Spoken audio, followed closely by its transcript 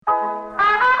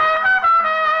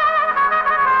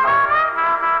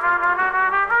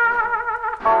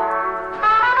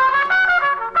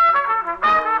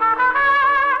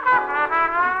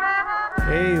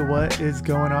What's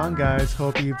going on, guys?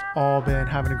 Hope you've all been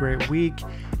having a great week,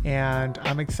 and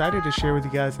I'm excited to share with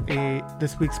you guys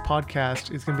this week's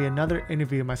podcast. It's going to be another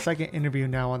interview, my second interview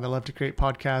now on the Love to Create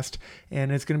podcast,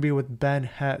 and it's going to be with Ben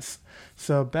Hess.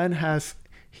 So Ben Hess,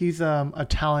 he's a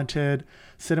talented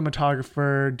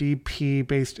cinematographer, DP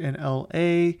based in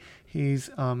LA. He's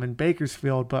in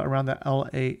Bakersfield, but around the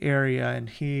LA area, and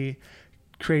he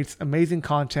creates amazing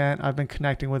content. I've been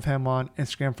connecting with him on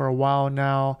Instagram for a while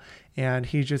now, and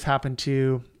he just happened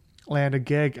to land a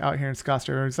gig out here in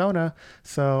Scottsdale, Arizona.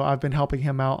 So I've been helping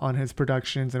him out on his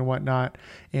productions and whatnot.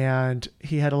 And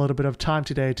he had a little bit of time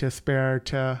today to spare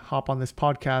to hop on this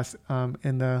podcast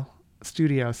in the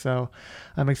studio. So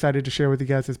I'm excited to share with you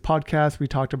guys this podcast. We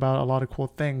talked about a lot of cool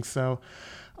things. So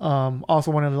also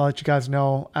wanted to let you guys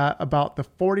know at about the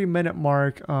 40-minute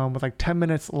mark, with like 10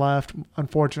 minutes left,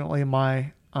 unfortunately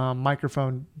my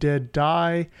microphone did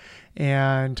die,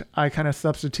 and I kind of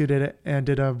substituted it and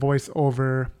did a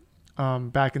voiceover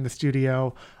back in the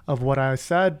studio of what I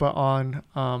said, but on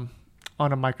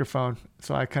a microphone.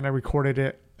 So I kind of recorded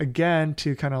it again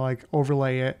to kind of like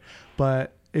overlay it.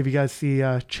 But if you guys see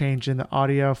a change in the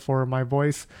audio for my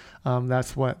voice,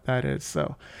 that's what that is.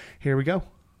 So here we go.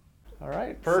 All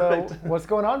right. Perfect. So what's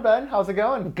going on, Ben? How's it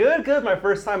going? Good. My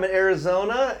first time in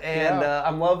Arizona, and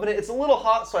I'm loving it. It's a little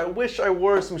hot, so I wish I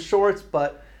wore some shorts,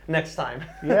 but next time.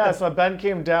 Yeah, so Ben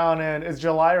came down, and it's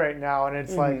July right now, and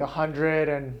it's like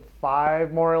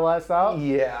 105 more or less out.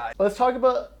 Yeah. Let's talk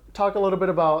a little bit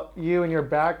about you and your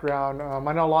background.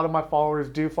 I know a lot of my followers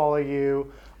do follow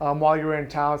you. While you were in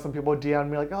town, some people DM'd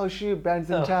me like, "Oh shoot,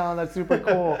 Ben's in town. That's super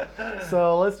cool."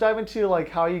 So let's dive into like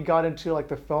how you got into like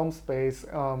the film space.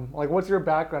 Like, what's your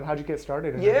background? How'd you get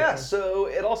started? Yeah, so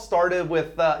it all started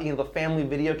with the family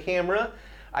video camera.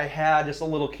 I had just a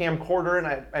little camcorder,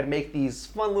 and I'd make these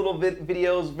fun little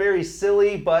videos, very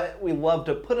silly, but we loved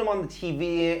to put them on the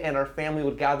TV, and our family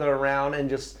would gather around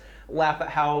and just laugh at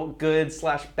how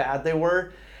good/bad they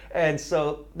were. And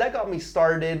so that got me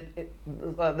started.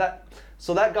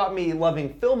 So that got me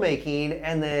loving filmmaking,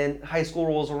 and then high school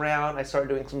rolls around, I started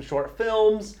doing some short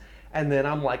films, and then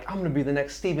I'm like, I'm gonna be the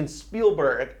next Steven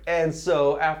Spielberg. And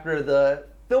so after the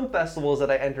film festivals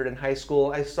that I entered in high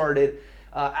school, I started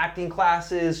acting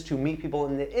classes to meet people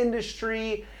in the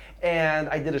industry, and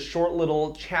I did a short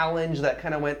little challenge that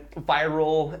kind of went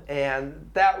viral,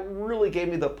 and that really gave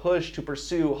me the push to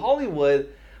pursue Hollywood.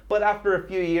 But after a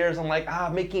few years, I'm like,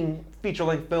 making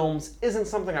feature-length films isn't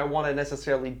something I want to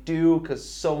necessarily do because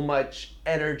so much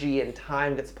energy and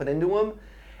time gets put into them.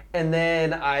 And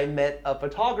then I met a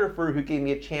photographer who gave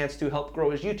me a chance to help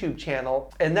grow his YouTube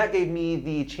channel. And that gave me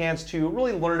the chance to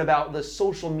really learn about the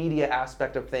social media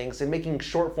aspect of things and making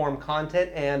short-form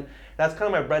content. And that's kind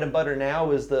of my bread and butter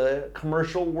now, is the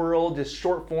commercial world, just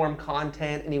short-form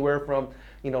content, anywhere from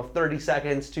 30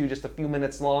 seconds to just a few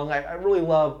minutes long. I really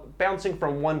love bouncing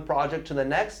from one project to the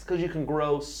next because you can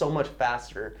grow so much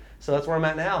faster. So that's where I'm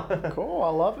at now. Cool, I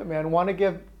love it, man. Want to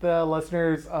give the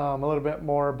listeners a little bit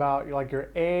more about like your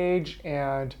age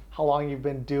and how long you've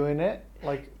been doing it,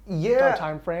 like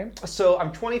time frame? So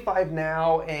I'm 25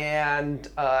 now, and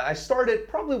I started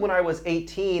probably when I was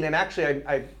 18. And actually,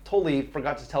 I totally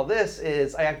forgot to tell this,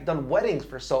 is I have done weddings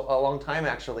for a long time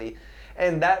actually.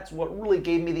 And that's what really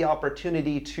gave me the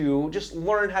opportunity to just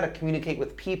learn how to communicate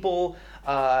with people.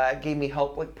 Gave me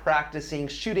help like practicing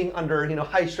shooting under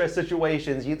high stress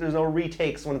situations. There's no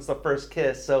retakes when it's the first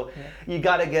kiss, so you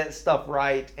got to get stuff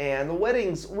right. And the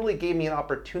weddings really gave me an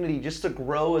opportunity just to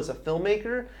grow as a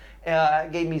filmmaker.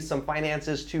 Gave me some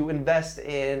finances to invest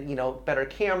in better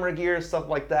camera gear, stuff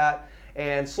like that,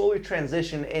 and slowly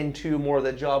transition into more of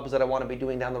the jobs that I want to be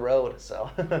doing down the road.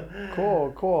 So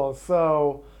Cool.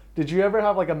 So did you ever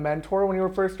have like a mentor when you were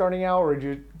first starting out, or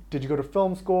did you go to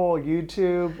film school,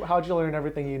 YouTube? How'd you learn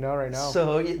everything you know right now?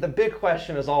 So the big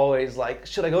question is always like,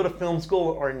 should I go to film school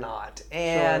or not?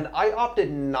 And sure. I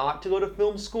opted not to go to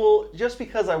film school just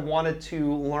because I wanted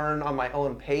to learn on my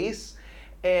own pace.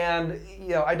 And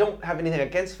I don't have anything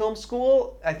against film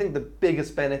school. I think the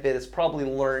biggest benefit is probably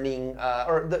learning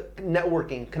or the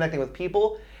networking, connecting with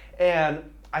people. And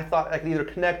I thought I could either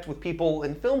connect with people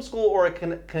in film school, or I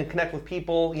can connect with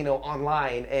people,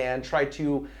 online and try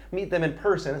to meet them in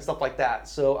person and stuff like that.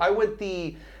 So I went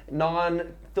the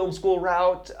non-film school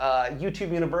route.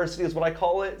 YouTube University is what I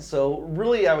call it. So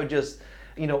really, I would just,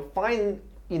 find,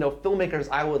 filmmakers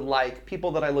I would like, people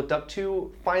that I looked up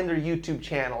to, find their YouTube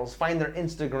channels, find their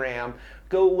Instagram,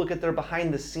 go look at their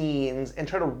behind the scenes, and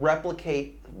try to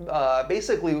replicate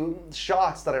basically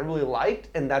shots that I really liked,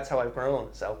 and that's how I've grown.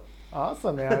 So.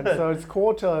 Awesome, man. So it's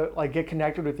cool to like get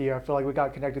connected with you. I feel like we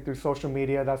got connected through social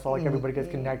media. That's how like everybody gets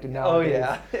connected Oh nowadays.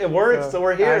 yeah, it works. So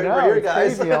we're here. I know, We're here, it's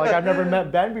guys. crazy. Like I've never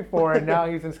met Ben before, and now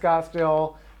he's in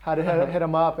Scottsdale. Had to hit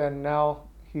him up, and now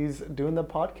he's doing the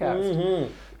podcast.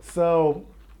 So,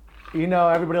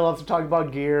 everybody loves to talk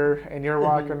about gear, and you're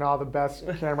rocking all the best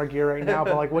camera gear right now.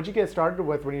 But like, what'd you get started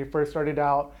with when you first started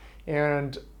out?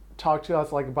 And talk to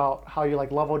us like about how you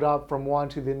like leveled up from one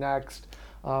to the next.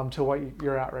 To what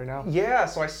you're at right now. Yeah,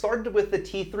 so I started with the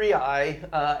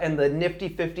T3i and the nifty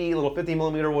 50, little 50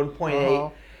 millimeter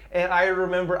 1.8. And I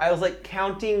remember I was like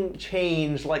counting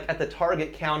change like at the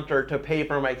Target counter to pay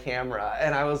for my camera.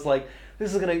 And I was like,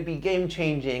 this is gonna be game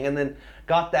changing. And then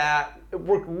got that. It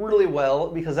worked really well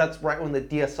because that's right when the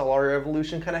DSLR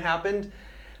revolution kind of happened.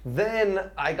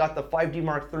 Then I got the 5D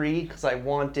Mark III because I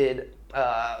wanted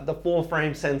the full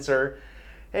frame sensor.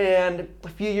 And a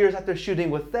few years after shooting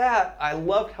with that, I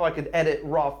loved how I could edit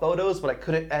raw photos, but I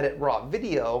couldn't edit raw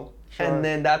video. Sure. And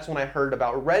then that's when I heard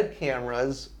about RED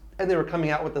cameras, and they were coming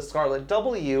out with the Scarlett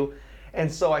W. And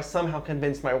so I somehow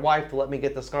convinced my wife to let me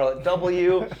get the Scarlett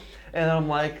W. And I'm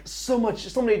like, so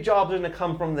many jobs are gonna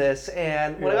come from this.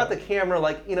 And when I got the camera,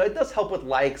 like, it does help with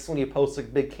likes when you post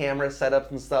like big camera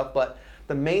setups and stuff. But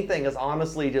the main thing is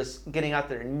honestly just getting out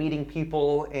there and meeting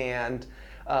people and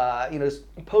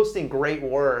just posting great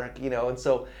work, and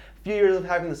so a few years of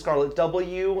having the Scarlett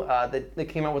W, they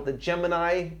came out with the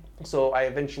Gemini, so I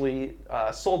eventually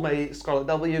sold my Scarlett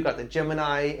W, got the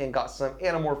Gemini, and got some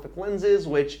anamorphic lenses,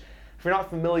 which, if you're not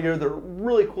familiar, they're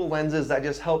really cool lenses that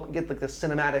just help get like the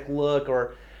cinematic look,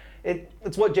 or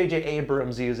it's what J.J.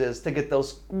 Abrams uses to get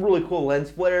those really cool lens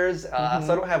flares, so I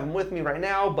don't have them with me right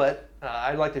now, but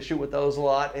I'd like to shoot with those a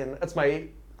lot, and that's my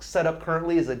setup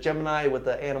currently is a Gemini with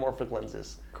the anamorphic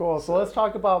lenses. Cool. So let's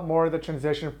talk about more the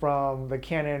transition from the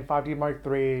Canon 5D Mark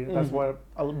III, that's what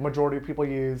a majority of people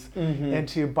use,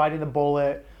 into biting the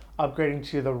bullet, upgrading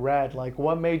to the RED. Like,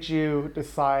 what made you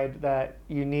decide that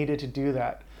you needed to do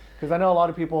that? Because I know a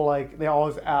lot of people, like, they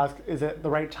always ask, is it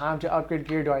the right time to upgrade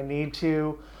gear? Do I need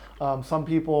to? Some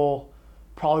people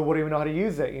probably wouldn't even know how to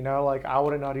use it, Like, I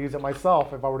wouldn't know how to use it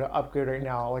myself if I were to upgrade right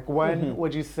now. Like, when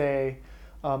would you say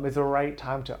is the right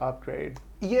time to upgrade?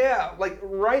 Yeah, like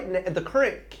right now, the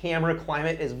current camera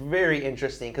climate is very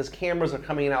interesting because cameras are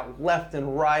coming out left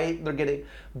and right. They're getting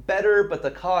better, but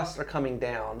the costs are coming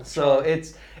down. So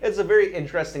it's a very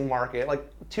interesting market. Like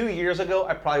 2 years ago,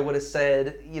 I probably would have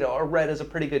said, a RED is a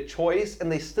pretty good choice,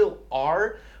 and they still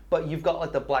are. But you've got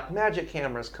like the Blackmagic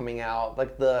cameras coming out,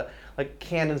 like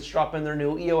Canon's dropping their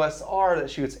new EOS R that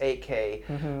shoots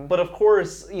 8K. But of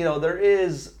course, there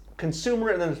is consumer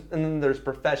and then there's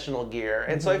professional gear.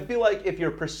 And so I feel like if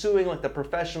you're pursuing like the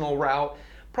professional route,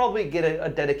 probably get a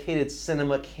dedicated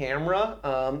cinema camera.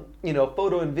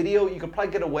 Photo and video, you could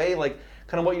probably get away like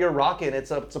kind of what you're rocking. It's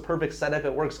a perfect setup.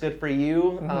 It works good for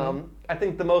you. I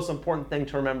think the most important thing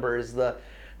to remember is the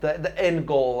end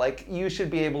goal. Like, you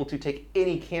should be able to take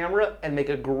any camera and make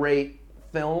a great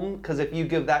film, because if you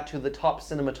give that to the top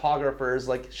cinematographers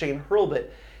like Shane Hurlbut,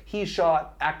 he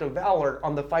shot Act of Valor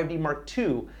on the 5D Mark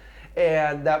II,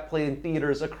 and that played in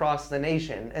theaters across the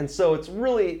nation. And so it's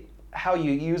really how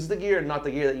you use the gear, not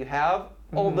the gear that you have.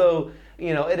 Although,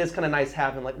 it is kind of nice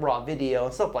having like raw video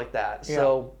and stuff like that. Yeah.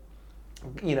 So,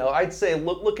 I'd say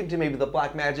look into maybe the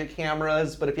Blackmagic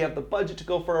cameras, but if you have the budget to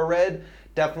go for a RED,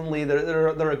 definitely they're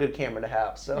a good camera to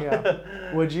have. So,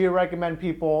 yeah. Would you recommend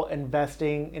people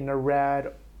investing in a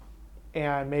RED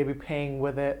and maybe paying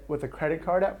with a credit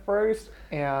card at first?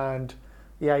 And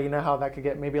yeah, how that could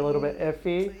get maybe a little bit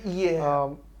iffy. Yeah.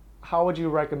 How would you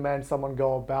recommend someone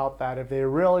go about that if they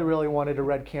really, really wanted a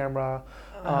RED camera,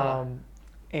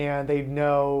 and they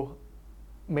know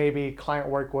maybe client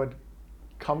work would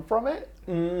come from it,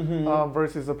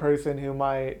 versus a person who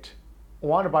might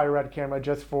want to buy a RED camera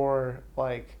just for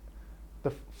like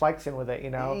the flexing with it,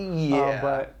 Yeah.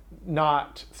 But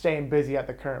not staying busy at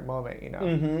the current moment,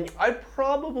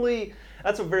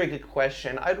 That's a very good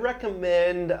question. I'd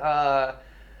recommend,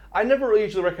 I never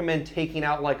usually recommend taking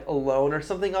out like a loan or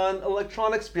something on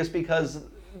electronics, just because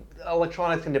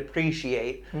electronics can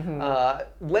depreciate.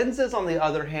 Lenses, on the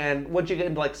other hand, once you get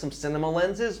into like some cinema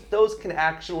lenses, those can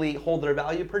actually hold their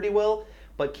value pretty well,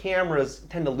 but cameras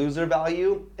tend to lose their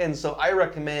value. And so I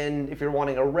recommend, if you're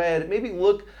wanting a RED, maybe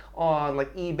look on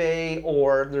like eBay,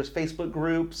 or there's Facebook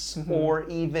groups, or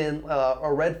even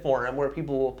a RED forum where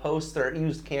people will post their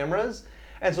used cameras.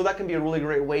 And so that can be a really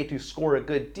great way to score a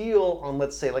good deal on,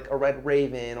 let's say, like a RED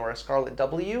Raven or a Scarlett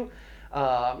W,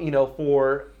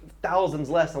 for thousands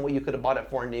less than what you could have bought it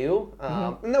for new.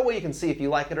 And that way you can see if you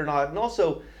like it or not. And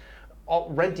also,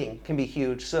 renting can be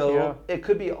huge. So it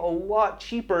could be a lot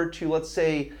cheaper to, let's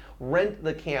say, rent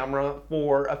the camera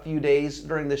for a few days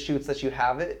during the shoots that you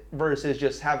have it versus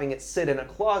just having it sit in a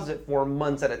closet for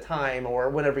months at a time or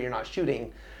whenever you're not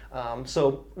shooting.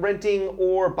 So renting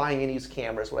or buying a used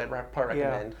camera is what I'd probably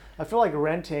recommend. Yeah. I feel like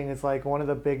renting is like one of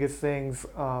the biggest things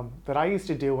that I used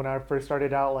to do when I first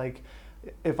started out. Like,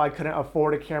 if I couldn't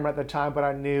afford a camera at the time, but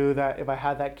I knew that if I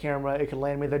had that camera, it could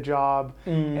land me the job,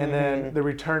 and then the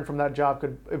return from that job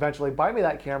could eventually buy me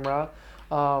that camera.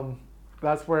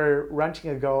 That's where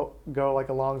renting could go like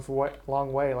a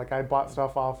long way. Like, I bought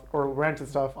stuff off or rented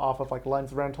stuff off of like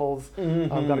Lens Rentals.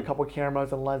 I've got a couple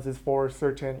cameras and lenses for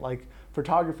certain like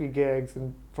photography gigs,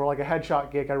 and for like a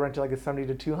headshot gig, I rented like a 70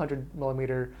 to 200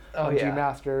 millimeter G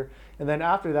Master, and then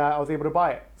after that, I was able to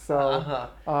buy it. So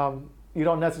you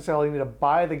don't necessarily need to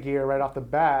buy the gear right off the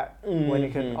bat when you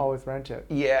can always rent it.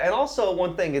 Yeah, and also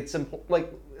one thing, it's simple. Like,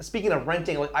 speaking of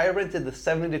renting, like I rented the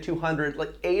 70 to 200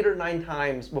 like 8 or 9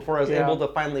 times before I was able to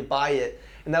finally buy it.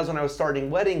 And that was when I was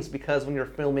starting weddings, because when you're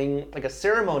filming like a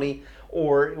ceremony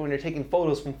or when you're taking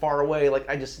photos from far away, like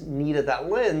I just needed that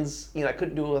lens. I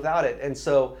couldn't do it without it. And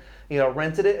so,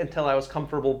 rented it until I was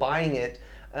comfortable buying it.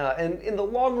 And in the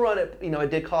long run, it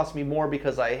did cost me more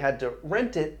because I had to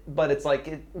rent it, but it's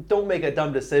like, don't make a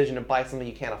dumb decision and buy something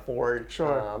you can't afford.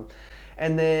 Sure.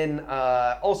 And then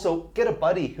also get a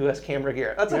buddy who has camera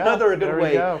gear. That's another good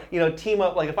way. Team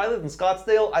up. Like if I lived in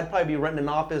Scottsdale, I'd probably be renting an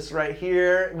office right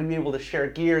here. We'd be able to share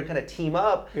gear and kind of team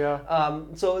up. Yeah.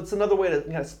 So it's another way to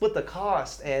kind of split the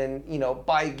cost and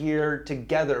buy gear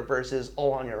together versus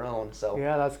all on your own. So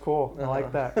yeah, that's cool. I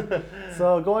like that.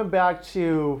 So going back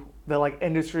to the like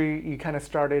industry you kind of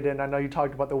started in, I know you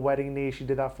talked about the wedding niche. You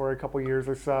did that for a couple years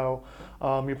or so.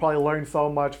 You probably learned so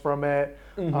much from it.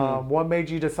 What made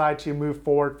you decide to move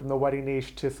forward from the wedding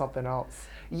niche to something else?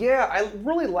 Yeah, I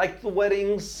really liked the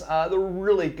weddings. They're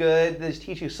really good. They just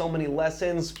teach you so many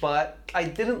lessons, but I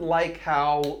didn't like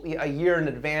how a year in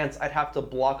advance I'd have to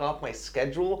block off my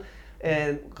schedule.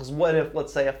 And because what if,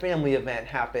 let's say, a family event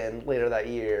happened later that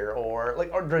year, or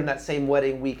during that same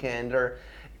wedding weekend, or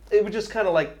it was just kind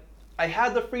of like I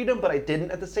had the freedom, but I didn't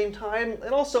at the same time.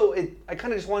 And also, I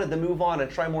kind of just wanted to move on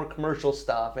and try more commercial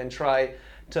stuff and try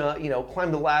to,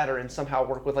 climb the ladder and somehow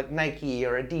work with like Nike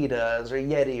or Adidas or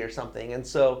Yeti or something. And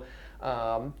so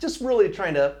just really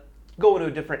trying to go into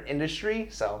a different industry.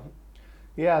 So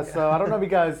yeah, so I don't know if you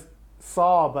guys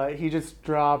saw, but he just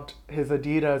dropped his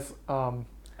Adidas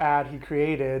ad he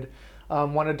created.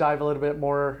 Want to dive a little bit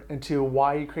more into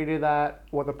why he created that,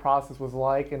 what the process was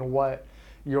like, and what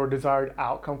your desired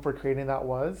outcome for creating that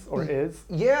was or is?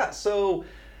 Yeah, so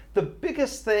the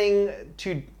biggest thing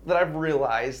that I've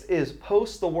realized is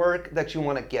post the work that you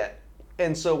want to get.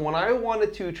 And so when I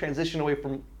wanted to transition away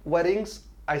from weddings,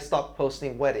 I stopped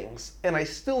posting weddings. And I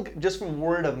still, just from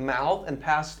word of mouth and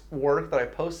past work that I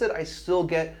posted, I still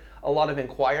get a lot of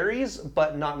inquiries,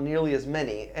 but not nearly as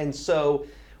many. And so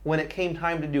when it came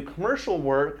time to do commercial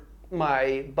work,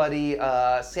 my buddy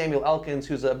Samuel Elkins,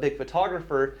 who's a big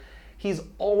photographer, he's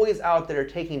always out there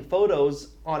taking photos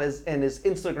and his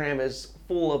Instagram is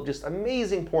full of just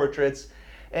amazing portraits.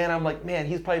 And I'm like, man,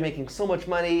 he's probably making so much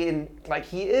money, and like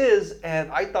he is.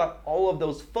 And I thought all of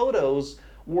those photos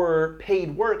were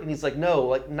paid work. And he's like, no,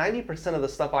 like 90% of the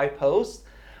stuff I post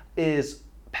is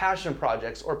passion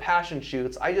projects or passion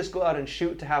shoots. I just go out and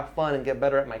shoot to have fun and get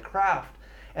better at my craft.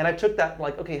 And I took that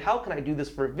like, okay, how can I do this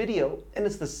for video? And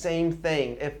it's the same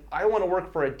thing. If I want to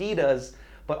work for Adidas,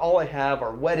 but all I have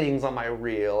are weddings on my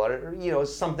reel or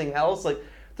something else, like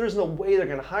there's no way they're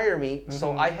gonna hire me.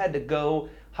 So I had to go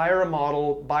hire a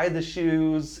model, buy the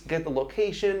shoes, get the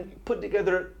location, put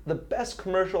together the best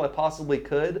commercial I possibly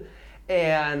could,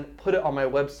 and put it on my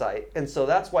website. And so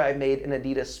that's why I made an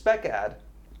Adidas spec ad.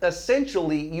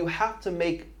 Essentially, you have to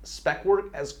make spec work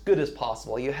as good as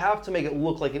possible. You have to make it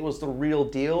look like it was the real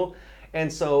deal.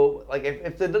 And so, like,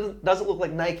 if it doesn't look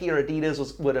like Nike or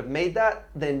Adidas would have made that,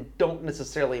 then don't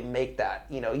necessarily make that.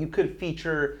 You could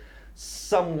feature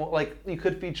you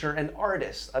could feature an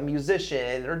artist, a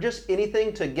musician, or just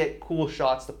anything to get cool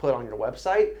shots to put on your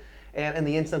website. And in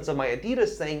the instance of my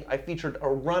Adidas thing, I featured a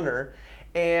runner,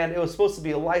 and it was supposed to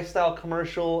be a lifestyle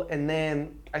commercial. And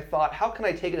then I thought, how can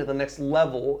I take it to the next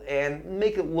level and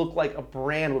make it look like a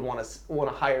brand would want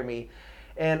to hire me?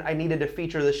 And I needed to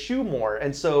feature the shoe more.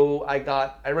 And so I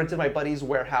rented my buddy's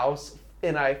warehouse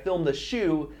and I filmed the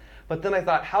shoe, but then I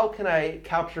thought, how can I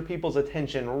capture people's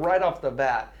attention right off the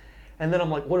bat? And then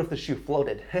I'm like, what if the shoe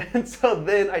floated? And so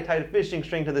then I tied a fishing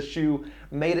string to the shoe,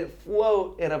 made it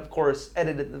float, and of course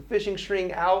edited the fishing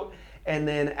string out, and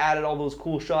then added all those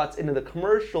cool shots into the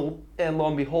commercial. And lo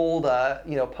and behold,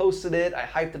 posted it. I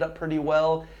hyped it up pretty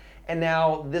well. And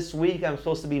now this week I'm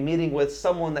supposed to be meeting with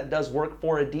someone that does work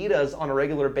for Adidas on a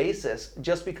regular basis.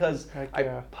 Just because I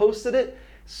posted it,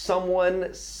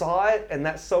 someone saw it, and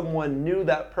that someone knew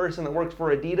that person that worked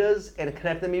for Adidas and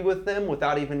connected me with them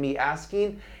without even me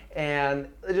asking. And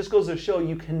it just goes to show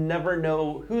you can never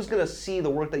know who's going to see the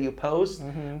work that you post,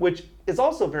 which is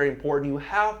also very important. You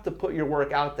have to put your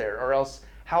work out there, or else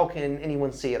how can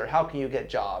anyone see it, or how can you get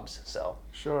jobs? So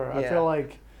sure, I feel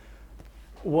like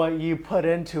what you put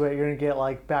into it, you're gonna get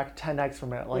like back 10x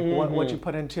from it. Like what you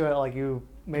put into it, like you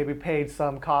maybe paid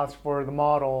some cost for the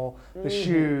model, the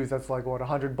shoes, that's like what,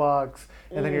 $100,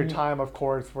 and then your time, of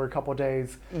course, for a couple of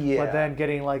days. But then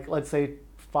getting like, let's say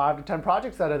 5 to 10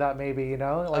 projects out of that, maybe, you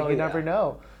know, like you never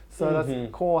know. So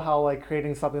that's cool how like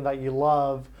creating something that you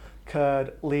love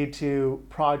could lead to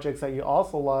projects that you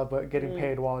also love, but getting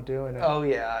paid while doing it. Oh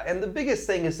yeah, and the biggest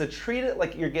thing is to treat it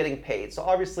like you're getting paid. So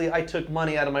obviously I took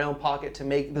money out of my own pocket to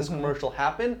make this commercial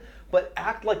happen, but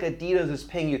act like Adidas is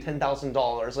paying you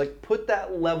 $10,000. Like put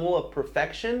that level of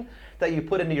perfection that you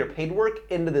put into your paid work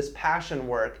into this passion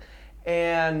work,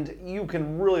 and you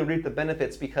can really reap the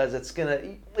benefits, because it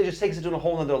just takes it to a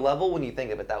whole nother level when you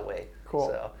think of it that way.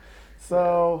 Cool.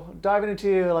 So diving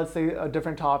into, let's say, a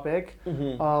different topic,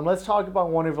 let's talk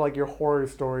about one of like your horror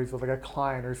stories with like a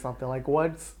client or something. Like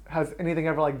has anything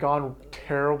ever like gone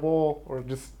terrible or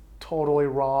just totally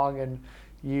wrong, and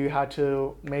you had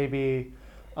to maybe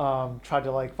try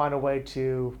to like find a way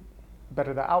to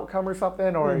better the outcome or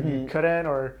something, or you couldn't,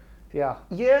 or yeah,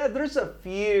 there's a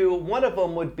few. One of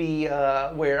them would be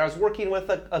where I was working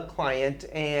with a client,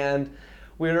 and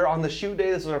we were on the shoot day.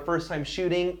 This was our first time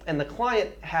shooting, and the client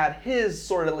had his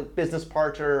sort of like business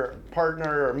partner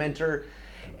or mentor,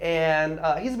 and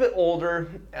he's a bit older,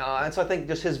 and so I think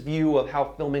just his view of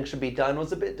how filming should be done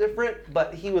was a bit different.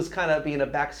 But he was kind of being a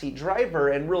backseat driver,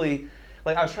 and really,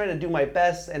 like, I was trying to do my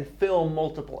best and film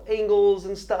multiple angles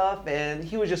and stuff, and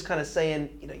he was just kind of saying,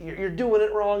 you know, you're doing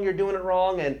it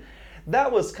wrong, and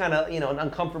that was kind of, you know, an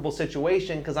uncomfortable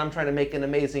situation, because I'm trying to make an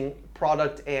amazing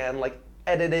product and like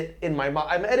edit it in my mind.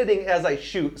 I'm editing as I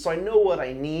shoot, so I know what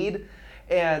I need.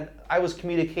 And I was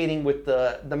communicating with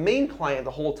the main client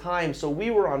the whole time, so we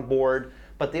were on board,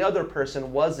 but the other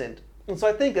person wasn't. And so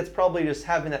I think it's probably just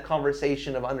having that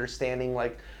conversation of understanding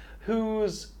like who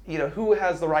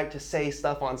has the right to say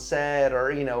stuff on set,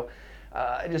 or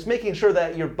just making sure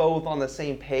that you're both on the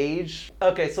same page.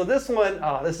 Okay, so this one,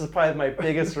 this is probably my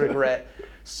biggest regret.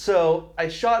 So I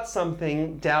shot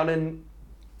something down in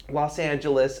Los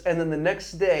Angeles, and then the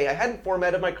next day, I hadn't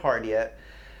formatted my card yet,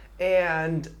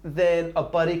 and then a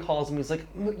buddy calls me. He's like,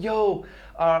 yo,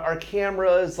 our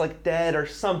camera is like dead or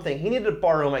something. He needed to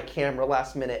borrow my camera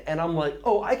last minute, and I'm like,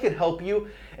 oh, I can help you.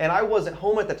 And I wasn't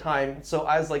home at the time, so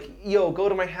I was like, yo, go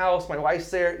to my house, my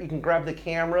wife's there, you can grab the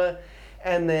camera.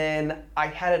 And then I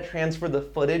hadn't transferred the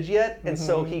footage yet, and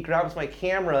so he grabs my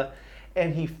camera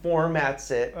and he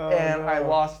formats it, I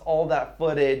lost all that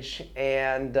footage,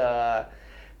 and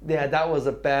yeah, that was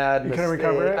a bad mistake. You couldn't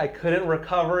recover it? I couldn't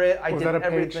recover it. Was that a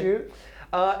paid shoot?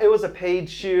 It was a paid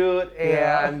shoot,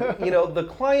 and the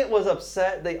client was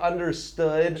upset. They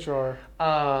understood. Sure.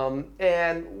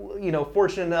 And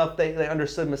fortunate enough, they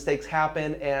understood mistakes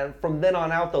happen. And from then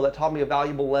on out, though, that taught me a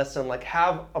valuable lesson. Like,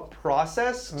 have a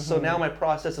process. So now my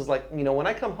process is like, when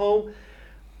I come home,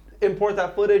 import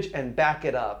that footage and back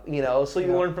it up, so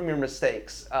you learn from your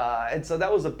mistakes. And so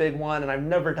that was a big one, and I've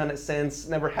never done it since,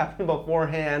 never happened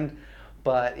beforehand,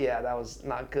 but yeah, that was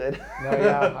not good. No,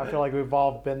 yeah, I feel like we've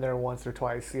all been there once or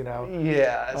twice,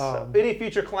 Yeah, so any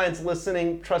future clients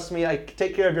listening, trust me, I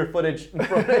take care of your footage in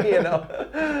front of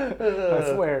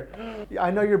I swear. I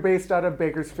know you're based out of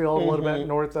Bakersfield, a little bit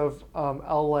north of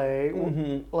LA.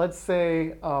 Let's say,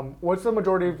 what's the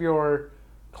majority of your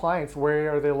clients?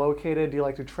 Where are they located? Do you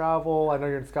like to travel? I know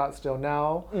you're in Scottsdale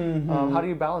now. How do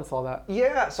you balance all that?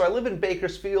 Yeah, so I live in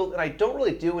Bakersfield, and I don't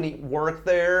really do any work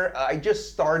there. I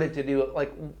just started to do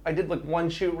it. I did one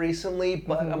shoot recently,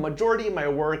 but a majority of my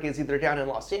work is either down in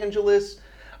Los Angeles,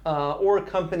 or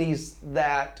companies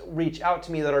that reach out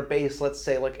to me that are based, let's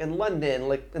say, in London.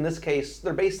 Like in this case,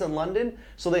 they're based in London,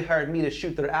 so they hired me to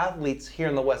shoot their athletes here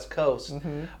on the West Coast.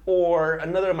 Or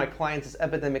another of my clients is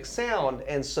Epidemic Sound,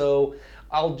 and so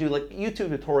I'll do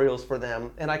YouTube tutorials for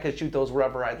them, and I could shoot those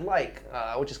wherever I'd like,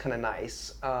 which is kind of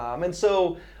nice. And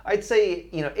so I'd say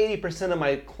 80% of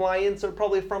my clients are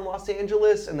probably from Los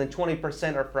Angeles, and then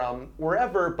 20% are from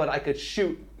wherever, but I could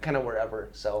shoot kind of wherever.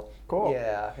 So cool.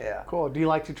 Yeah. Cool. Do you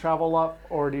like to travel a lot,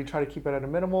 or do you try to keep it at a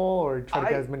minimal, or try to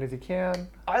get as many as you can?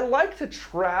 I like to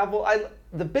travel.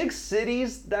 The big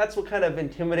cities, that's what kind of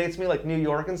intimidates me, like New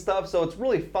York and stuff. So it's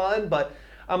really fun, but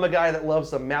I'm a guy that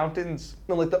loves the mountains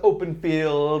and like the open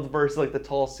fields versus like the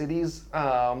tall cities.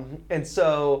 And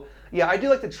so, yeah, I do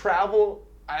like to travel.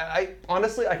 I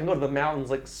honestly, I can go to the mountains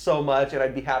like so much and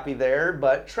I'd be happy there,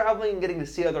 but traveling and getting to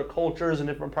see other cultures in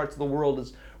different parts of the world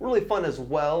is really fun as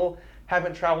well.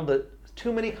 Haven't traveled to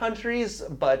too many countries,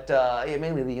 but yeah,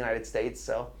 mainly the United States,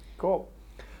 so. Cool.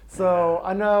 So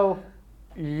I know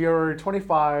you're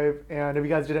 25, and if you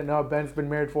guys didn't know, Ben's been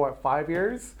married for what, 5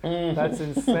 years? That's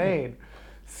insane.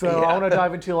 So I want to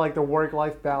dive into like the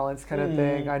work-life balance kind of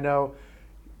thing. I know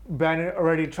Ben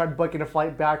already tried booking a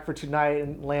flight back for tonight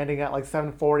and landing at like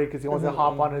 7:40 because he wants to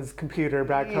hop on his computer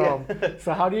back home.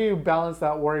 So how do you balance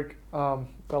that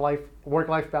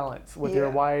work-life balance with your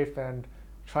wife and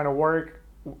trying to work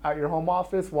at your home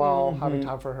office while having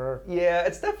time for her? Yeah,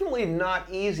 it's definitely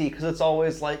not easy because it's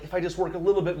always like if I just work a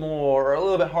little bit more or a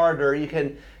little bit harder, you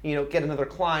can, get another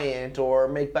client or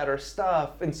make better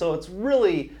stuff. And so it's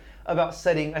really about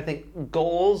setting, I think,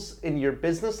 goals in your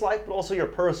business life, but also your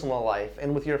personal life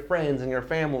and with your friends and your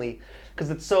family. Because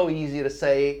it's so easy to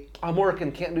say, I'm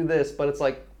working, can't do this, but it's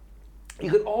like, you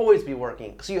could always be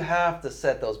working. So you have to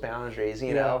set those boundaries,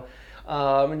 you know,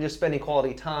 and just spending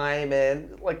quality time.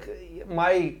 And like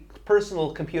my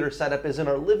personal computer setup is in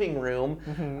our living room,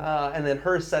 and then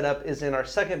her setup is in our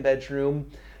second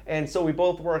bedroom. And so we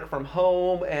both work from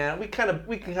home, and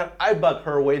I bug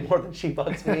her way more than she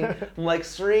bugs me. I'm like,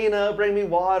 Serena, bring me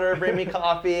water, bring me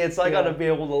coffee. And so I got to be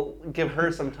able to give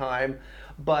her some time.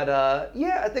 But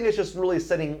yeah, I think it's just really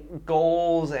setting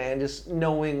goals and just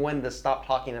knowing when to stop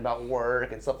talking about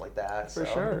work and stuff like that. For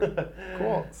sure.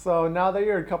 Cool. So now that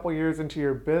you're a couple years into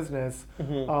your business,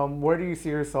 where do you see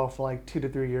yourself like 2 to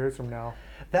 3 years from now?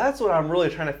 That's what I'm really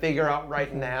trying to figure out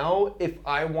right now. If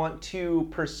I want to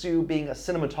pursue being a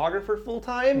cinematographer full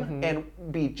time and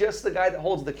be just the guy that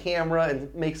holds the camera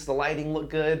and makes the lighting look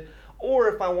good, or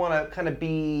if I want to kind of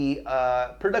be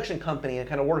a production company and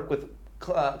kind of work with,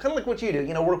 kind of like what you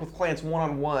do, work with clients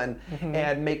one-on-one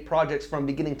and make projects from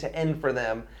beginning to end for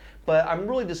them. But I'm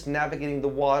really just navigating the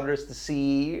waters to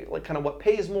see like kind of what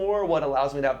pays more, what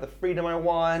allows me to have the freedom I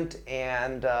want,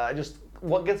 and just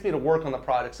what gets me to work on the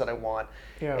projects that I want.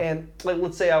 And like,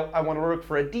 let's say I want to work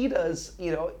for Adidas,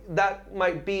 that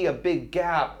might be a big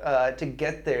gap to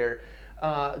get there,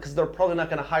 because they're probably not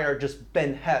going to hire just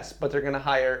Ben Hess, but they're going to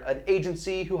hire an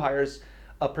agency who hires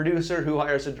a producer, who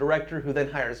hires a director, who then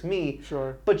hires me.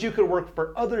 Sure. But you could work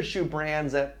for other shoe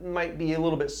brands that might be a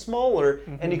little bit smaller,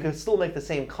 and you could still make the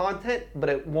same content, but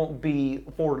it won't be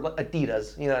for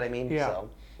Adidas. You know what I mean? Yeah. So,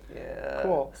 yeah.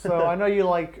 Cool. So I know you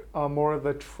like more of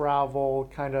the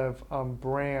travel kind of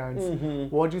brands.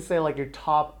 What would you say like your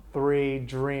top 3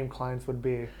 dream clients would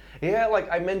be? Yeah,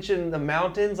 like I mentioned the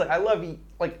mountains. Like I love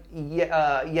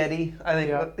Yeti. I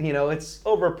think it's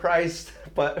overpriced,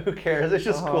 but who cares? It's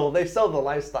just cool. They sell the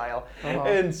lifestyle,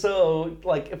 and so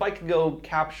like if I could go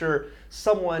capture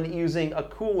someone using a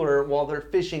cooler while they're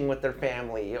fishing with their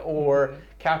family, or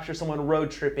capture someone road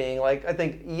tripping, like I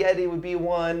think Yeti would be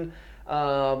one.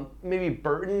 Maybe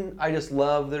Burton. I just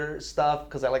love their stuff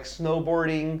because I like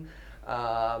snowboarding.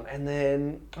 And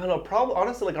then I don't know, probably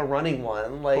honestly like a running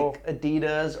one, like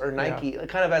Adidas or Nike.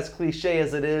 Kind of as cliche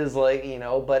as it is, like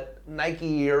but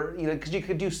Nike or because you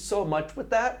could do so much with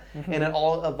that, and it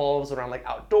all evolves around like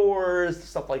outdoors,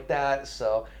 stuff like that.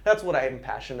 So that's what I'm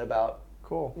passionate about.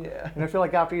 Cool. Yeah. And I feel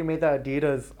like after you made that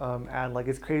Adidas ad, like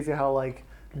it's crazy how like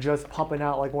just pumping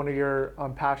out like one of your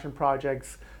passion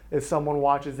projects. If someone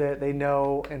watches it, they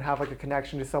know and have like a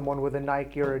connection to someone with a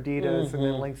Nike or Adidas and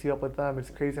then links you up with them. It's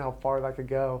crazy how far that could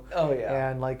go. Oh yeah.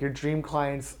 And like your dream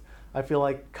clients, I feel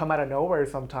like come out of nowhere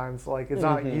sometimes. Like it's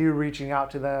not you reaching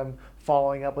out to them,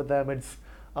 following up with them. It's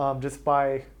just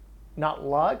by not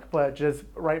luck, but just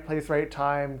right place, right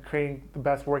time, creating the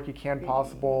best work you can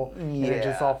possible, and it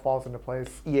just all falls into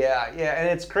place. Yeah, and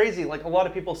it's crazy. Like a lot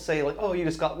of people say, like, "Oh, you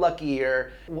just got lucky,"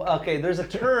 or okay, there's a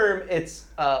term. It's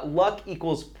luck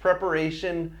equals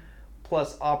preparation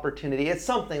plus opportunity. It's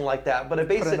something like that. But it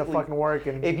basically put in the fucking work,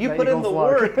 and if you put in the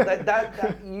work,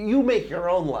 that you make your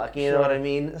own luck. You know what I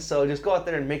mean? So just go out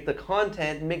there and make the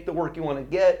content, make the work you want to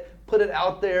get, put it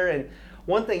out there, and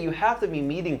one thing, you have to be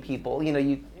meeting people.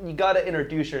 You got to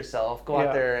introduce yourself, go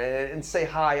out there and say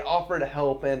hi, offer to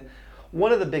help. And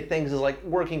one of the big things is like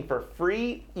working for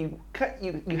free. You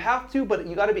have to, but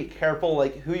you got to be careful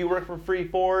like who you work for free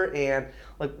for and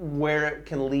like where it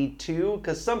can lead to,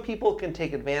 because some people can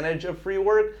take advantage of free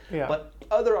work. But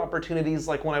other opportunities,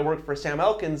 like when I worked for Sam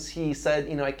Elkins, he said,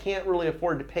 I can't really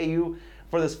afford to pay you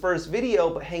for this first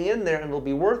video, but hang in there and it'll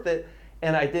be worth it.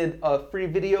 and I did a free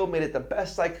video, made it the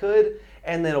best I could,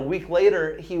 and then a week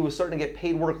later he was starting to get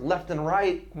paid work left and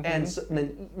right, and,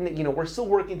 and then we're still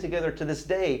working together to this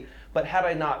day. But had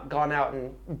I not gone out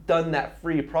and done that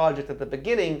free project at the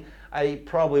beginning, I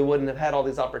probably wouldn't have had all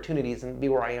these opportunities and be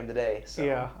where I am today. So.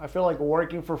 Yeah, I feel like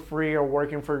working for free or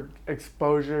working for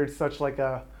exposure is such like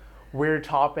a weird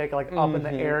topic, like up in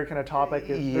the air kind of topic.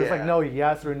 There's like no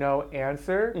yes or no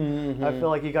answer. I feel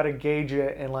like you got to gauge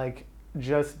it and like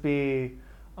just be,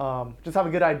 just have a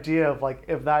good idea of like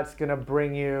if that's gonna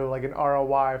bring you like an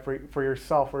ROI for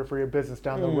yourself or for your business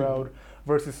down the road,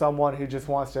 versus someone who just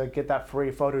wants to get that free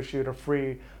photo shoot or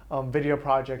free video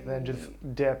project and then just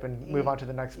dip and move on to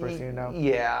the next person, you know?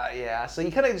 Yeah. So you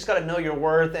kind of just got to know your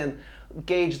worth and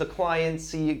gauge the clients.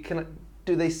 See, you can.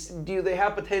 Do they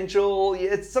have potential?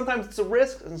 Sometimes it's a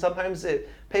risk, and sometimes it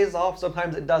pays off.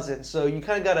 Sometimes it doesn't. So you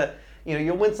kind of gotta,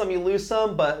 you win some, you lose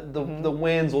some, but the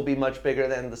wins will be much bigger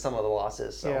than the sum of the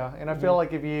losses. So. Yeah, and I feel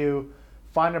like if you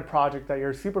find a project that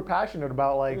you're super passionate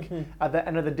about, like at the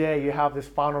end of the day, you have this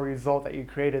final result that you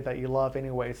created that you love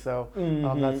anyway. So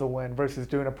that's a win. Versus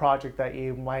doing a project that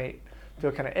you might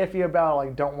feel kind of iffy about,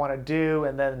 like don't want to do,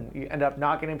 and then you end up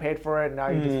not getting paid for it, and now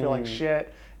you just feel like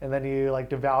shit. And then you like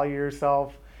devalue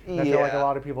yourself. And I feel like a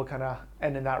lot of people kind of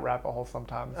end in that rabbit hole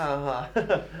sometimes.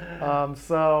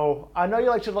 So I know you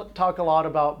like to talk a lot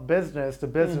about business, the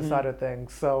business side of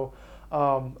things. So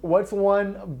what's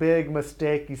one big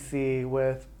mistake you see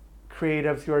with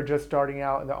creatives who are just starting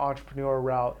out in the entrepreneur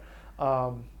route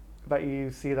that you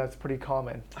see that's pretty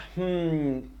common?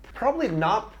 Probably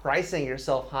not pricing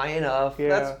yourself high enough.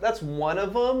 Yeah. That's one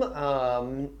of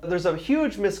them. There's a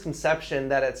huge misconception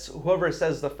that it's whoever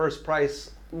says the first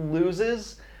price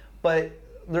loses, but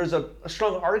there's a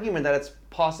strong argument that it's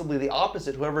possibly the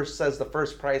opposite. Whoever says the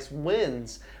first price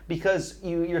wins, because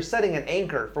you're setting an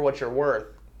anchor for what you're worth.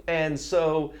 And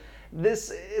so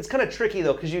it's kind of tricky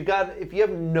though, because if you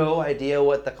have no idea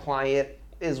what the client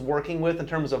is working with in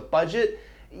terms of budget,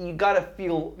 you get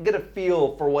a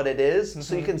feel for what it is.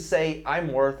 So you can say,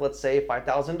 I'm worth, let's say,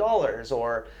 $5,000,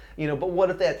 or, but what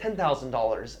if they had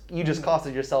 $10,000? You just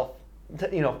costed yourself,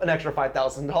 an extra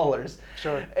 $5,000.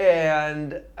 Sure.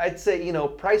 And I'd say,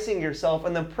 pricing yourself,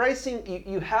 and then pricing,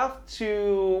 you have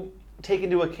to take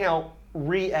into account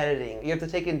re-editing. You have to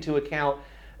take into account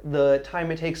the time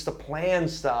it takes to plan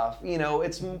stuff,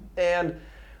 and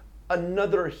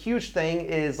another huge thing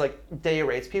is like day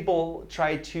rates. People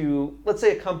try to, let's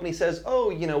say a company says, I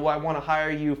want to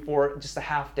hire you for just a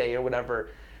half day or whatever.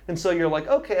 And so you're like,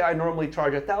 okay, I normally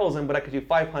charge 1,000, but I could do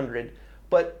 500.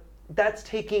 But that's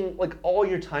taking like all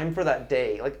your time for that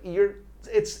day. Like even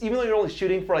though you're only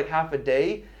shooting for like half a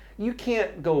day, you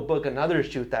can't go book another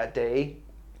shoot that day.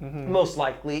 Most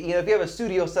likely, if you have a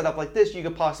studio set up like this, you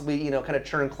could possibly, kind of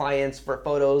churn clients for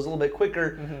photos a little bit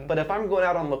quicker. But if I'm going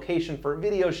out on location for a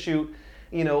video shoot,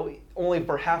 only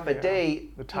for half a day.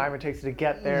 The time it takes to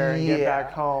get there and get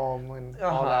back home and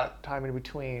all that time in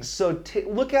between. So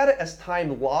look at it as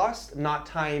time lost, not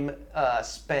time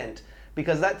spent.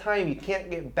 Because that time you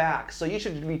can't get back. So you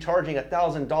should be charging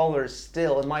 $1,000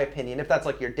 still, in my opinion, if that's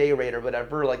like your day rate or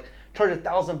whatever. Like charge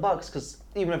 $1,000, because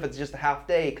even if it's just a half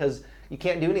day, because you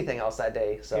can't do anything else that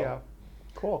day. So yeah,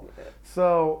 cool.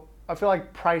 So I feel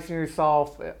like pricing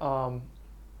yourself,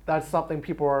 that's something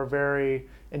people are very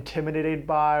intimidated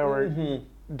by or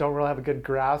don't really have a good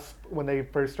grasp when they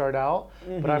first start out.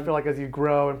 But I feel like as you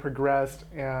grow and progress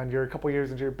and you're a couple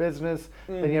years into your business,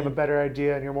 then you have a better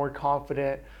idea and you're more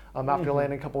confident. After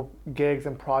landing a couple gigs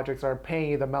and projects are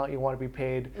paying you the amount you want to be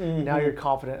paid, now you're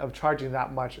confident of charging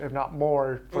that much, if not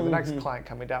more, for the next client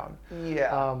coming down.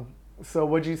 Yeah. So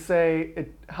would you say,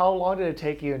 how long did it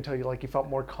take you until you felt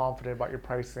more confident about your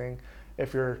pricing,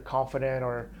 if you're confident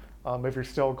or if you're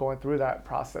still going through that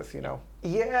process,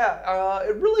 Yeah,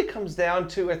 it really comes down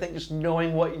to, I think, just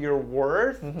knowing what you're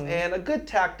worth. And a good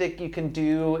tactic you can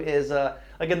do is,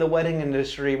 like in the wedding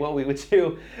industry, what we would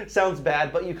do sounds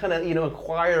bad, but you kind of,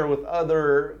 inquire with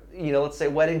other, let's say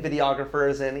wedding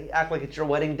videographers and act like it's your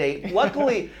wedding date.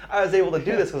 Luckily, I was able to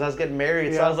do this because I was getting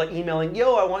married. So I was like emailing,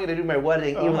 I want you to do my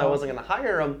wedding, even though I wasn't going to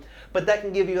hire them. But that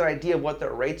can give you an idea of what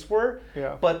their rates were.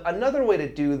 Yeah. But another way to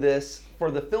do this for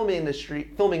the filming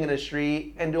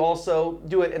industry, and to also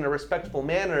do it in a respectful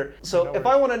manner. So if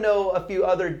I want to know a few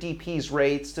other DPs'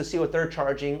 rates to see what they're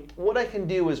charging, what I can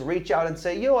do is reach out and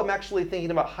say, I'm actually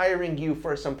thinking about hiring you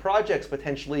for some projects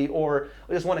potentially, or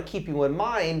I just want to keep you in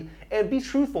mind, and be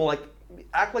truthful, like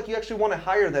act like you actually want to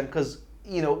hire them, because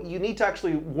you need to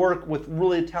actually work with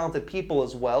really talented people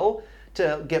as well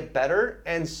to get better.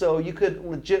 And so you could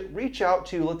legit reach out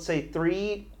to, let's say,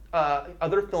 3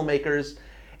 other filmmakers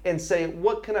and say,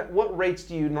 what rates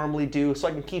do you normally do, so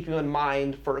I can keep you in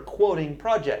mind for quoting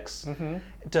projects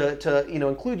to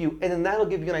include you, and then that'll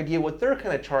give you an idea what they're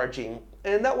kind of charging.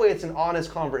 And that way it's an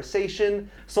honest conversation.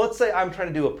 So let's say I'm trying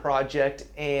to do a project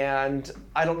and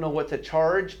I don't know what to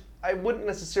charge. I wouldn't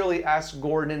necessarily ask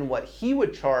Gordon what he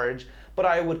would charge, but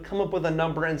I would come up with a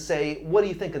number and say, what do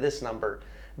you think of this number?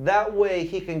 That way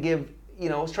he can give,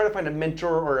 try to find a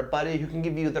mentor or a buddy who can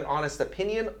give you their honest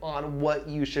opinion on what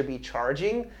you should be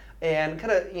charging, and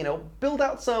kind of, build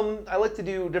out I like to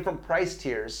do different price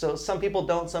tiers. So some people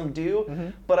don't, some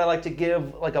do, but I like to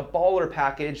give like a baller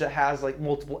package that has like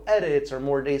multiple edits or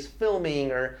more days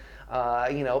filming, or,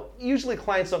 usually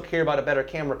clients don't care about a better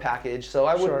camera package. So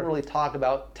I wouldn't really talk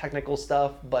about technical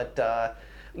stuff, but,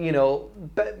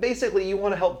 basically you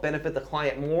want to help benefit the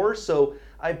client more. So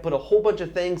I put a whole bunch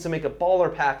of things to make a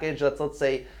baller package that's, let's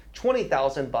say,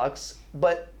 $20,000,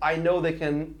 but I know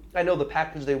the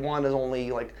package they want is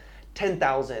only like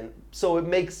 10,000. So it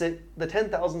makes the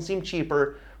 10,000 seem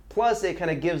cheaper. Plus it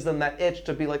kind of gives them that itch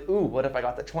to be like, ooh, what if I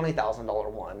got the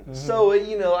 $20,000 one? So,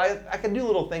 I can do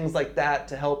little things like that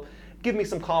to help give me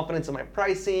some confidence in my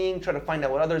pricing, try to find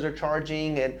out what others are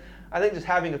charging. And I think just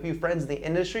having a few friends in the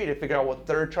industry to figure out what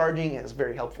they're charging is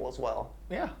very helpful as well.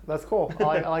 Yeah, that's cool.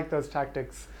 I like those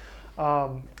tactics.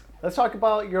 Let's talk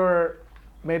about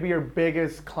maybe your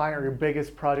biggest client or your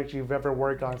biggest project you've ever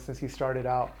worked on since you started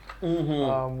out.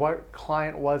 What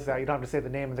client was that? You don't have to say the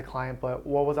name of the client, but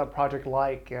what was that project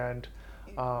like? And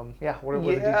what are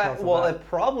the details of well, that? it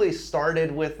probably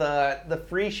started with the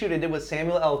free shoot I did with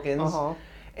Samuel Elkins.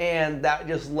 And that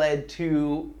just led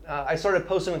to, I started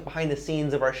posting like behind the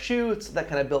scenes of our shoots. That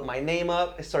kind of built my name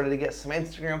up. I started to get some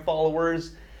Instagram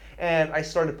followers, and I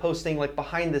started posting like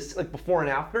behind this, like before and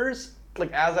afters.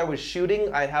 Like as I was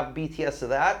shooting, I'd have BTS of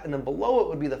that, and then below it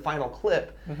would be the final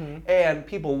clip. And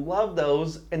people loved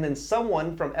those. And then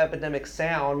someone from Epidemic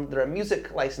Sound, they're a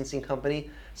music licensing company,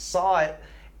 saw it,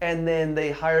 and then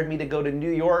they hired me to go to New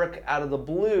York out of the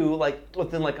blue, like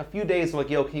within like a few days. Like,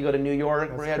 yo, can you go to New York?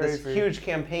 That's where we had crazy. this huge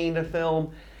campaign to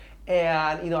film.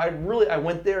 And I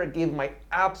went there and gave my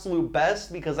absolute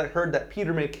best, because I heard that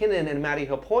Peter McKinnon and Matty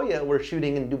Hopoya were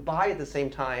shooting in Dubai at the same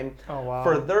time. Oh, wow.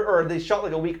 Or they shot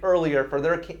like a week earlier for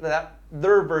their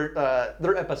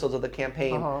episodes of the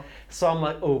campaign. So I'm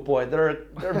like, oh boy, their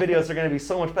videos are going to be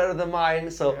so much better than mine.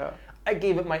 So I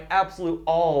gave it my absolute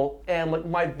all, and like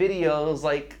my videos,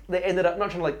 like they ended up,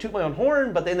 not trying to like toot my own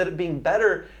horn, but they ended up being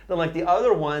better than like the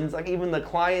other ones. Like even the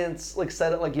clients like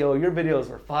said it, like, yo, your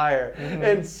videos are fire.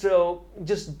 And so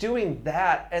just doing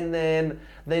that, and then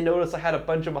they noticed I had a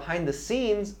bunch of behind the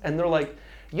scenes, and they're like,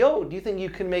 yo, do you think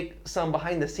you can make some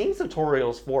behind the scenes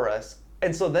tutorials for us?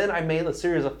 And so then I made a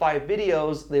series of 5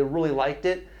 videos. They really liked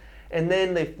it. And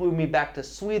then they flew me back to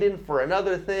Sweden for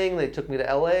another thing. They took me to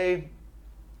LA.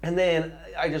 And then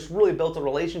I just really built a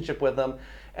relationship with them.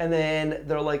 And then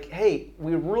they're like, hey,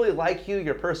 we really like you,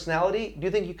 your personality. Do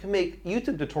you think you can make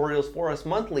YouTube tutorials for us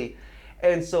monthly?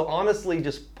 And so honestly,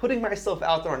 just putting myself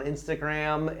out there on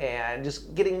Instagram and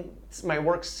just getting my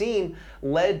work seen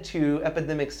led to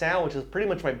Epidemic Sound, which is pretty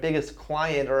much my biggest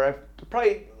client. Or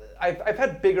I've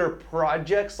had bigger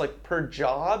projects like per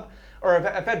job, or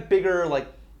I've had bigger like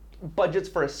budgets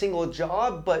for a single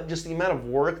job, but just the amount of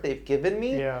work they've given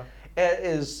me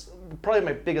is probably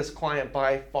my biggest client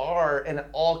by far. And it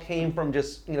all came from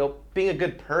just, being a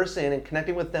good person and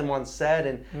connecting with them on set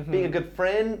and being a good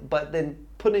friend, but then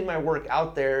putting my work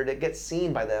out there to get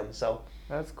seen by them. So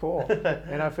that's cool.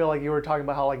 And I feel like you were talking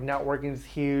about how like networking is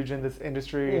huge in this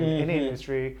industry, in any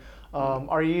industry.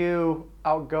 Are you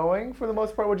outgoing for the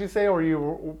most part, would you say, or are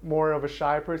you more of a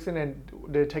shy person, and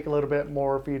did it take a little bit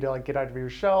more for you to like get out of your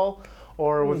shell,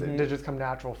 or did it just come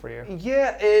natural for you?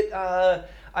 Yeah,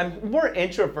 I'm more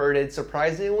introverted,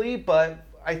 surprisingly, but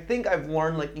I think I've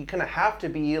learned like you kind of have to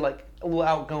be like a little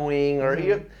outgoing, or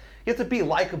you have to be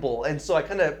likable. And so I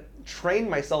kind of trained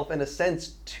myself in a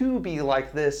sense to be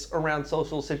like this around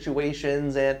social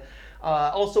situations. And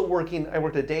also I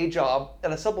worked a day job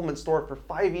at a supplement store for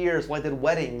 5 years while I did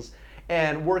weddings.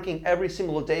 And working every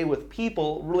single day with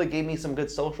people really gave me some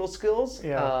good social skills.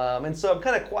 And so I'm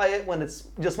kind of quiet when it's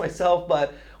just myself,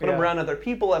 but when I'm around other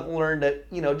people, I've learned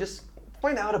that, just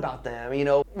find out about them.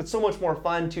 It's so much more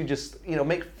fun to just,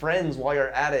 make friends while you're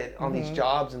at it on these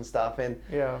jobs and stuff. And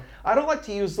I don't like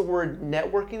to use the word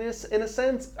networking in a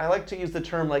sense. I like to use the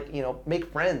term like,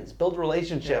 make friends, build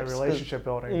relationships. Yeah, relationship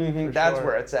building. That's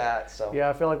where it's at. So yeah,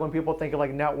 I feel like when people think of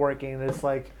like networking, it's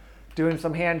like doing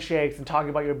some handshakes and talking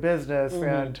about your business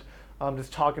and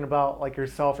just talking about like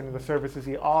yourself and the services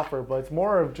you offer. But it's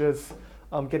more of just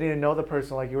getting to know the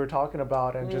person like you were talking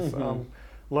about, and just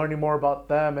learning more about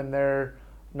them and their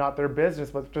not their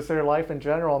business, but just their life in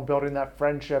general, and building that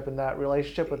friendship and that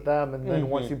relationship with them. And then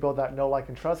once you build that know, like,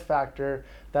 and trust factor,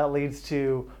 that leads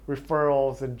to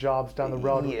referrals and jobs down the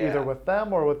road, either with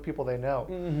them or with people they know.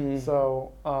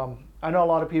 So I know a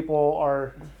lot of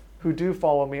people who do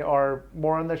follow me are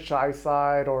more on the shy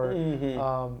side, or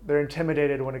they're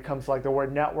intimidated when it comes to like the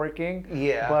word networking.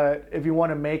 Yeah. But if you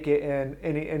want to make it in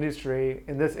any industry,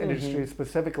 in this industry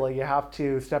specifically, you have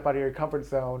to step out of your comfort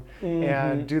zone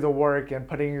and do the work and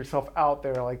putting yourself out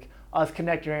there. Like us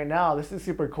connecting right now, this is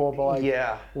super cool. But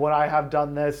like, would I have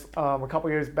done this a couple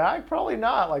years back? Probably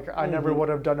not. Like I never would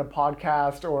have done a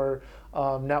podcast or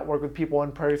network with people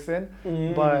in person.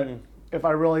 But if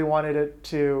I really wanted it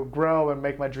to grow and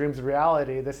make my dreams a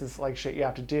reality, this is like shit you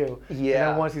have to do. Yeah. And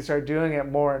then once you start doing it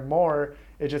more and more,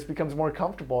 it just becomes more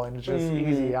comfortable and it's just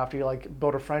easy after you like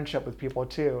build a friendship with people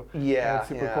too. Yeah. And it's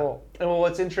super cool. And well,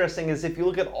 what's interesting is if you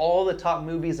look at all the top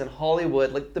movies in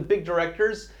Hollywood, like the big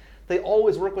directors, they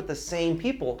always work with the same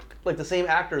people, like the same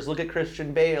actors. Look at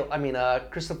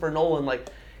Christopher Nolan, like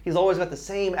he's always got the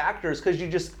same actors because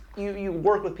you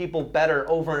work with people better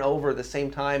over and over at the same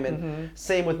time. And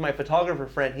same with my photographer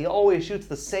friend. He always shoots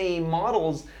the same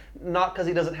models, not because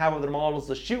he doesn't have other models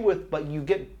to shoot with, but you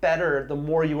get better the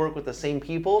more you work with the same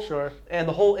people. Sure. And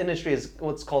the whole industry is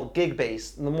what's called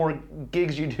gig-based. And the more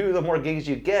gigs you do, the more gigs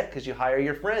you get because you hire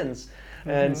your friends.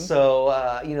 And so,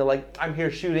 like I'm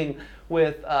here shooting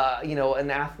with, an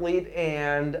athlete,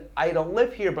 and I don't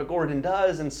live here, but Gordon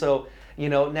does. And so,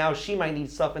 now she might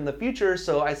need stuff in the future.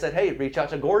 So I said, hey, reach out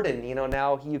to Gordon.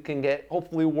 Now you can get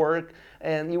hopefully work,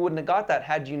 and you wouldn't have got that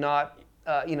had you not,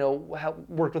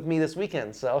 worked with me this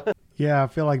weekend. So. Yeah, I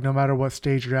feel like no matter what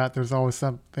stage you're at, there's always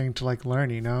something to like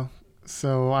learn,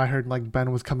 So I heard like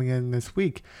Ben was coming in this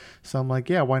week. So I'm like,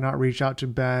 yeah, why not reach out to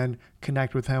Ben,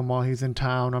 connect with him while he's in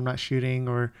town. I'm not shooting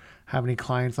or have any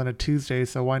clients on a Tuesday.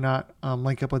 So why not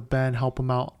link up with Ben, help him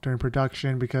out during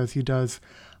production, because he does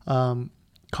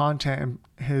content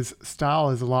and his style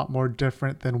is a lot more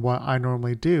different than what I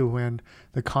normally do and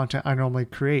the content I normally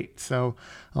create. So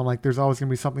I'm like, there's always going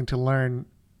to be something to learn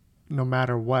no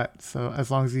matter what. So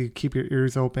as long as you keep your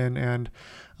ears open and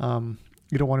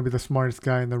you don't want to be the smartest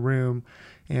guy in the room.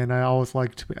 And I always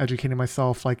like to be educating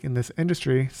myself like in this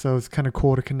industry. So it's kind of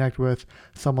cool to connect with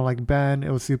someone like Ben. It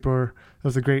was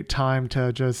a great time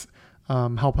to just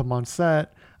help him on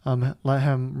set, let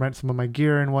him rent some of my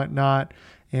gear and whatnot.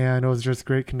 And it was just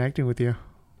great connecting with you.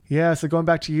 Yeah, so going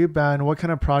back to you, Ben, what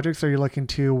kind of projects are you looking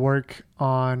to work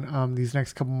on these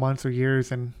next couple months or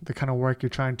years, and the kind of work you're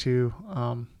trying to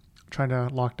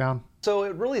lock down? So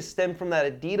it really stemmed from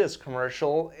that Adidas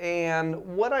commercial, and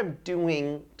what I'm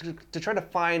doing to try to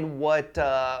find whether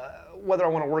I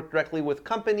want to work directly with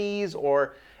companies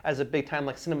or as a big time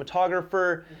like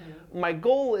cinematographer. My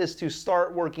goal is to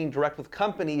start working direct with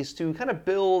companies to kind of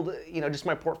build, just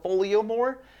my portfolio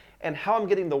more. And how I'm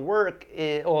getting the work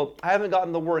I haven't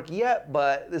gotten the work yet,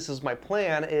 but this is my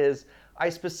plan, is I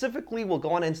specifically will go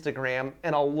on Instagram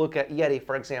and I'll look at Yeti,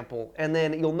 for example. And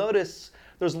then you'll notice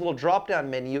there's a little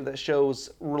drop-down menu that shows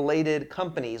related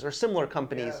companies or similar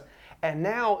companies. Yeah. And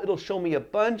now it'll show me a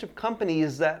bunch of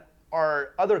companies that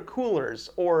are other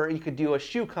coolers, or you could do a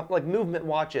shoe like Movement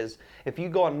watches. If you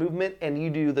go on Movement and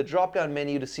you do the drop-down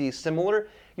menu to see similar,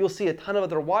 you'll see a ton of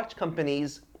other watch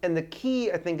companies. And the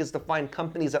key, I think, is to find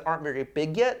companies that aren't very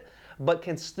big yet, but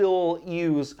can still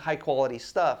use high quality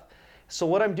stuff. So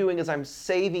what I'm doing is I'm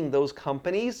saving those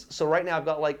companies. So right now I've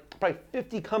got like probably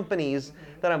 50 companies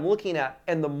that I'm looking at.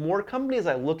 And the more companies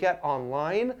I look at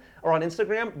online or on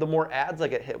Instagram, the more ads I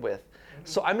get hit with.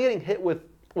 So I'm getting hit with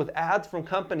ads from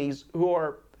companies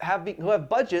who have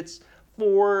budgets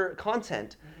for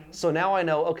content. So now I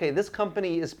know, okay, this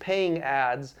company is paying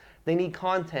ads, they need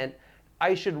content,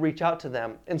 I should reach out to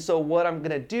them. And so what I'm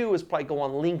gonna do is probably go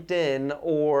on LinkedIn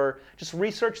or just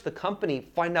research the company,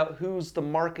 find out who's the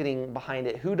marketing behind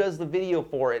it, who does the video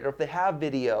for it, or if they have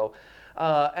video.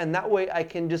 And that way I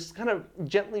can just kind of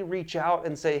gently reach out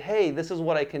and say, hey, this is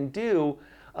what I can do.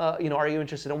 Are you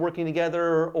interested in working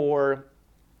together? Or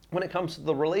when it comes to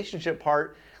the relationship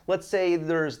part, let's say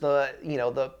there's the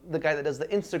guy that does the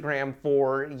Instagram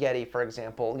for Yeti, for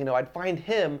example. I'd find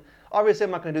him. Obviously,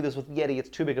 I'm not going to do this with Yeti. It's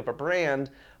too big of a brand.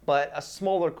 But a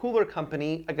smaller, cooler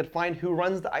company, I could find who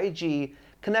runs the IG,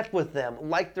 connect with them,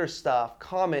 like their stuff,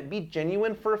 comment, be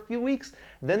genuine for a few weeks.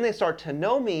 Then they start to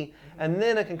know me, and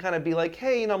then I can kind of be like,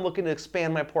 hey, I'm looking to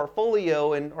expand my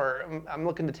portfolio, or I'm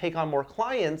looking to take on more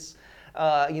clients.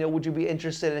 Would you be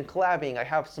interested in collabing? I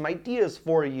have some ideas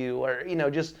for you, or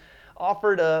just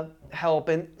offer to help.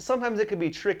 And sometimes it could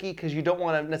be tricky because you don't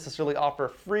want to necessarily offer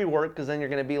free work, because then you're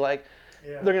going to be like,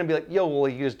 they're going to be like, yo, well,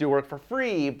 you just do work for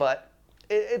free. But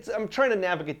I'm trying to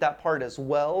navigate that part as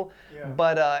well. Yeah.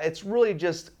 But it's really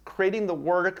just creating the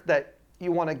work that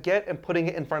you want to get and putting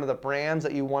it in front of the brands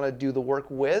that you want to do the work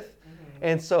with.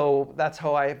 And so that's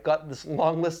how I've got this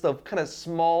long list of kind of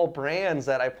small brands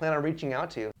that I plan on reaching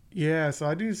out to. Yeah, so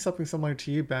I do something similar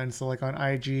to you, Ben. So like on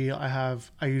IG, I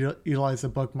utilize the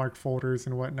bookmark folders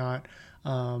and whatnot.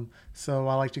 So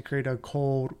I like to create a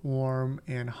cold, warm,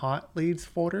 and hot leads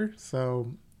folder.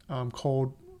 So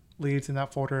cold leads in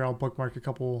that folder, I'll bookmark a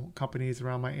couple companies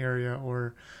around my area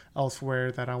or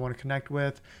elsewhere that I want to connect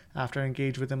with. After I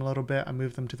engage with them a little bit, I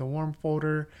move them to the warm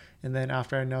folder. And then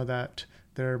after I know that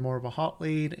they're more of a hot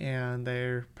lead and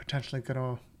they're potentially going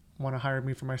to want to hire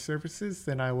me for my services,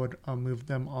 then I would move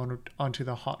them onto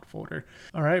the hot folder.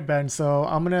 All right, Ben. So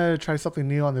I'm gonna try something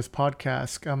new on this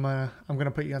podcast. I'm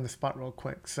gonna put you on the spot real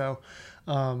quick. So,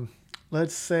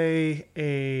 let's say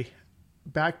a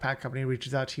backpack company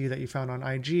reaches out to you that you found on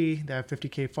IG. They have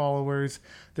 50K followers.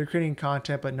 They're creating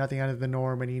content, but nothing out of the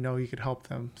norm, and you know you could help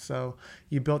them. So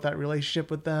you built that relationship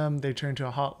with them. They turn to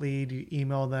a hot lead. You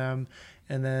email them,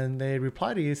 and then they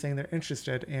reply to you saying they're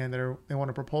interested and they want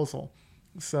a proposal.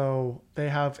 So they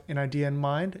have an idea in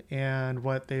mind, and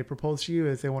what they propose to you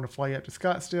is they want to fly you out to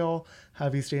Scottsdale,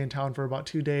 have you stay in town for about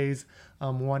 2 days,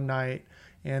 one night,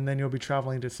 and then you'll be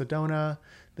traveling to Sedona.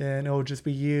 Then it'll just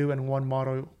be you and one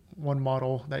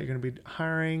model that you're going to be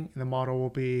hiring, and the model will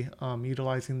be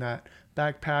utilizing that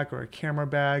backpack or a camera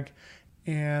bag.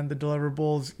 And the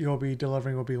deliverables you'll be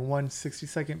delivering will be one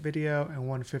 60-second video and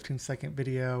one 15-second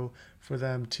video for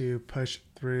them to push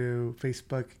through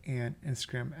Facebook and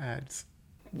Instagram ads.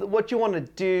 What you want to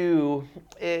do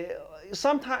is,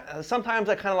 sometimes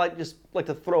I kind of like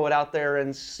to throw it out there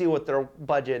and see what their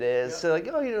budget is. So like,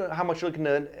 how much you're looking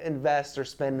to invest or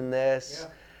spend in this.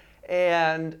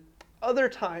 And other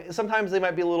times, sometimes they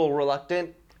might be a little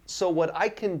reluctant. So what I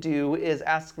can do is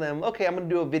ask them, okay, I'm going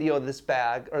to do a video of this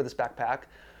bag or this backpack.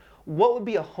 What would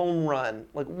be a home run?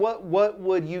 Like what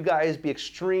would you guys be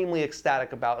extremely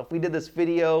ecstatic about if we did this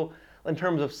video in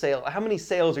terms of sale? How many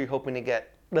sales are you hoping to get?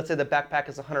 Let's say the backpack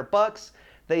is $100.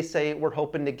 They say we're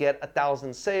hoping to get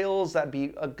 1,000 sales. That'd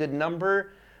be a good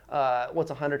number. What's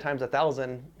 100 times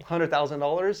 1,000?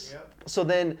 $100,000. Yep. So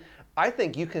then I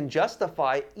think you can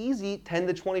justify easy 10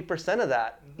 to 20% of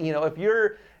that.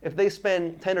 Mm-hmm. If they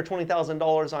spend $10,000 or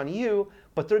 $20,000 on you,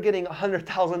 but they're getting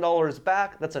 $100,000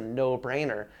 back, that's a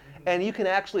no-brainer. Mm-hmm. And you can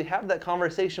actually have that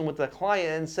conversation with the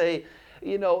client and say,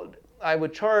 I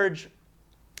would charge.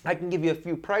 I can give you a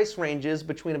few price ranges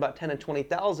between about 10 and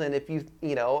 20,000 if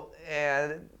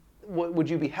and would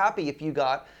you be happy if you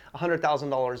got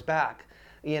 $100,000 back?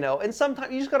 And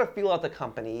sometimes you just got to feel out the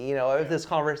company, if this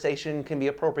conversation can be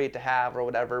appropriate to have or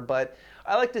whatever. But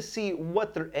I like to see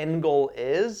what their end goal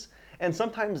is. And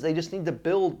sometimes they just need to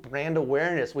build brand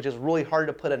awareness, which is really hard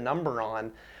to put a number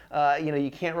on.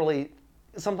 You can't really,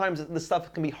 sometimes this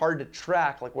stuff can be hard to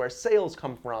track, like where sales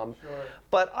come from. Sure.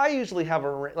 But I usually have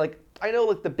I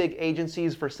know the big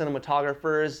agencies for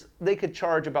cinematographers, they could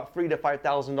charge about $3,000 to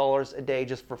 $5,000 a day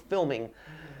just for filming.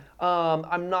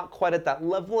 Mm-hmm. I'm not quite at that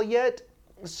level yet.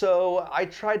 So I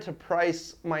tried to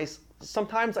price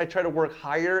sometimes I try to work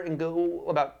higher and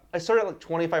I started at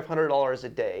 $2,500 a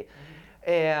day. Mm-hmm.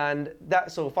 And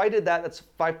so if I did that, that's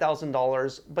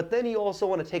 $5,000. But then you also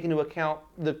want to take into account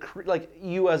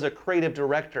you as a creative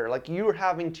director, you're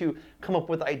having to come up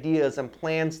with ideas and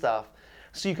plan stuff.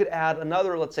 So you could add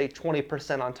another, let's say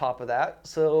 20% on top of that.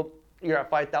 So you're at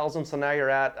 5,000. So now you're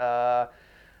at,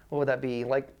 what would that be?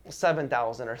 Like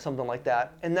 7,000 or something like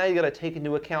that. And now you got to take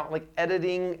into account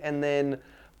editing and then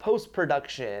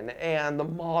post-production and the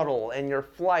model and your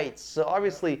flights. So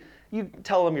obviously you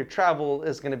tell them your travel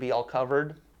is going to be all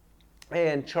covered,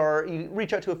 and you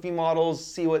reach out to a few models,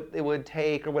 see what it would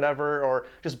take or whatever, or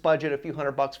just budget a few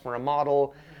 $100 for a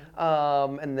model.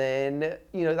 And then,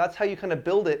 that's how you kind of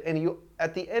build it. And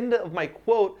at the end of my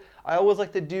quote, I always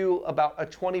like to do about a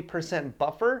 20%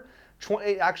 buffer,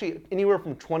 actually anywhere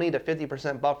from 20 to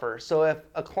 50% buffer. So if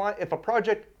a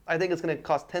project I think it's going to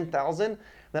cost $10,000,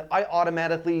 then I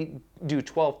automatically do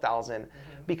 $12,000.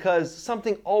 Because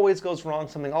something always goes wrong,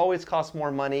 something always costs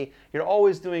more money, you're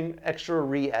always doing extra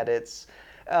re-edits,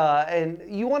 and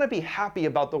you want to be happy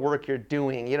about the work you're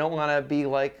doing. You don't want to be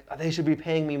like, they should be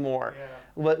paying me more.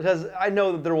 Yeah. Because I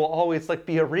know that there will always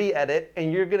be a re-edit,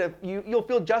 and you'll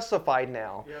feel justified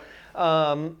now.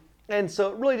 Yep. And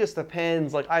so it really just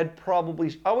depends. I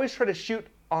always try to shoot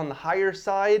on the higher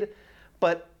side,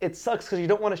 but it sucks because you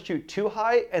don't want to shoot too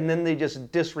high and then they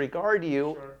just disregard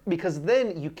you. Sure. Because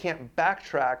then you can't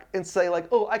backtrack and say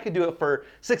I could do it for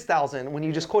 6,000 when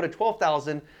you just quoted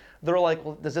 12,000. They're like,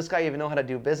 well, does this guy even know how to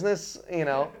do business?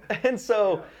 And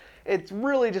so it's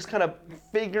really just kind of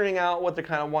figuring out what they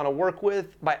kind of want to work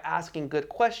with by asking good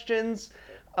questions.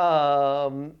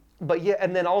 But yeah,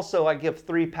 and then also I give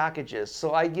 3 packages.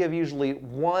 So I give usually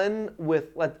one with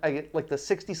I get like the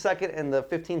 60-second and the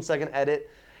 15-second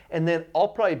edit. And then I'll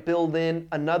probably build in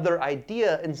another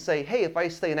idea and say, hey, if I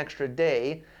stay an extra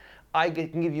day,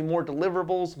 can give you more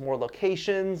deliverables, more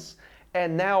locations.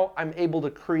 And now I'm able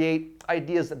to create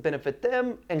ideas that benefit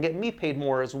them and get me paid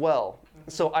more as well.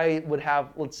 So I would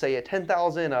have, let's say, a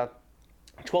 10,000, a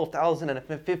 12,000, and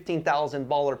a 15,000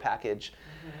 baller package.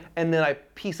 And then I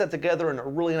piece that together in a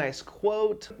really nice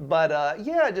quote. But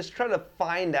yeah, just try to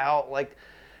find out, like,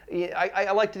 I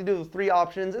like to do the 3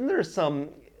 options, and there's some,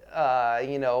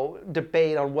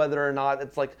 debate on whether or not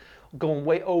it's like going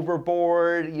way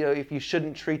overboard, if you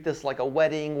shouldn't treat this like a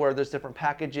wedding where there's different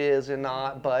packages or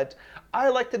not. But I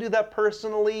like to do that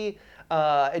personally.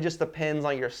 It just depends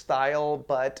on your style,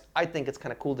 but I think it's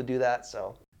kind of cool to do that,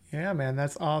 so. Yeah, man,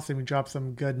 that's awesome. You dropped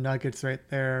some good nuggets right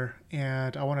there.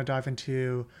 And I want to dive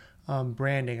into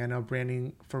branding. I know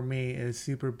branding for me is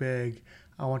super big.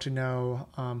 I want to know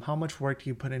how much work do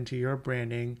you put into your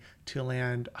branding to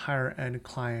land higher end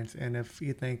clients, and if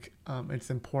you think it's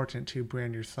important to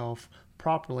brand yourself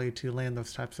properly to land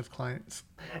those types of clients.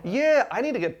 Yeah, I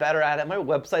need to get better at it. My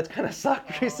website's kind of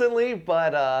sucked recently,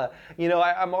 but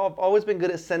I've always been good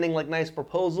at sending like nice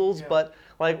proposals. Yeah. But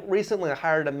like recently, I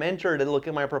hired a mentor to look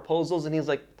at my proposals, and he's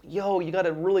like, "Yo, you got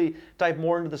to really dive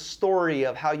more into the story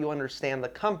of how you understand the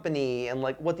company and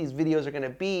like what these videos are going to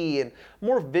be, and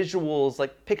more visuals,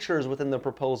 like pictures within the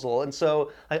proposal." And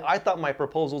so I thought my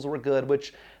proposals were good,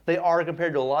 which they are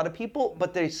compared to a lot of people,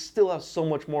 but they still have so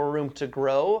much more room to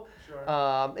grow.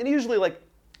 Sure. And usually,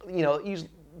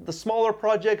 the smaller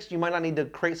projects, you might not need to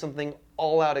create something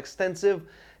all out extensive.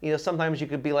 Sometimes you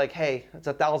could be like, hey, it's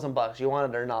 $1,000, you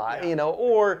want it or not,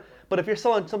 yeah. But if you're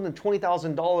selling something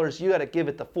 $20,000, you got to give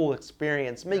it the full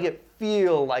experience, make it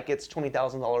feel like it's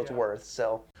 $20,000 worth.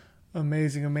 So.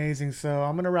 Amazing. So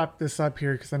I'm going to wrap this up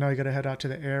here because I know you got to head out to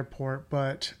the airport,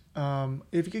 but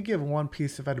if you could give one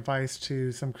piece of advice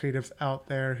to some creatives out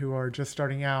there who are just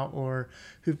starting out or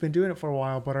who've been doing it for a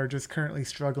while but are just currently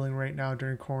struggling right now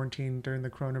during quarantine, during the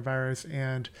coronavirus,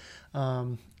 and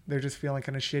they're just feeling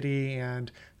kind of shitty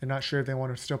and they're not sure if they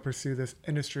want to still pursue this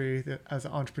industry as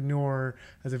an entrepreneur,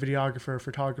 as a videographer,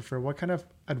 photographer, what kind of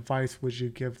advice would you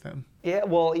give them? Yeah,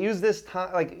 well, use this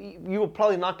time, like you will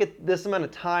probably not get this amount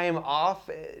of time off.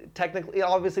 Technically,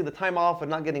 obviously the time off and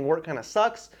not getting work kind of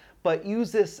sucks, but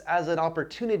use this as an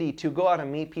opportunity to go out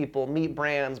and meet people, meet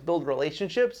brands, build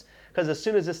relationships. Because as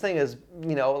soon as this thing is,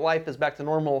 life is back to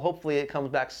normal, hopefully it comes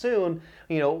back soon,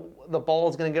 the ball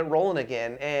is going to get rolling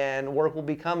again and work will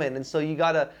be coming. And so you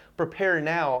got to prepare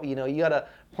now, you got to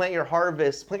plant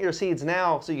your seeds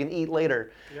now so you can eat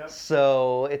later. Yep.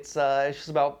 So it's just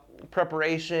about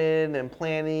preparation and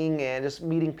planning and just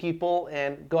meeting people,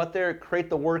 and go out there, create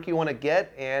the work you want to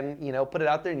get, and put it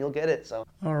out there and you'll get it. So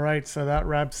all right, so that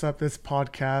wraps up this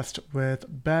podcast with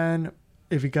Ben.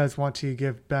 If you guys want to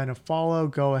give Ben a follow,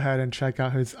 go ahead and check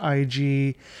out his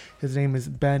IG. His name is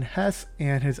Ben Hess,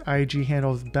 and his IG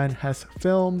handle is Ben Hess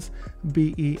Films,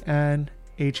 BenHess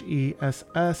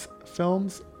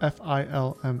Films,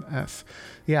 FILMS.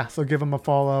 Yeah, so give him a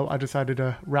follow. I decided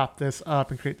to wrap this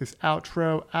up and create this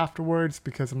outro afterwards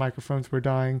because the microphones were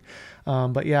dying.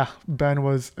 But yeah, Ben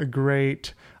was a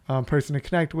great person to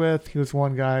connect with. He was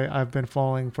one guy I've been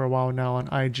following for a while now on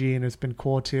IG, and it's been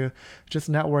cool to just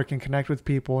network and connect with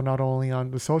people, not only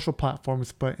on the social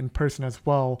platforms, but in person as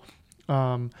well.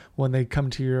 When they come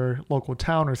to your local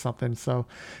town or something. So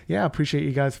yeah, appreciate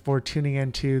you guys for tuning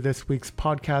into this week's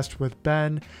podcast with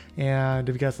Ben. And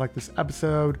if you guys like this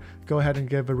episode, go ahead and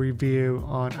give a review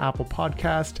on Apple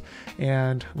Podcast,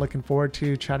 and looking forward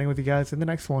to chatting with you guys in the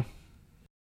next one.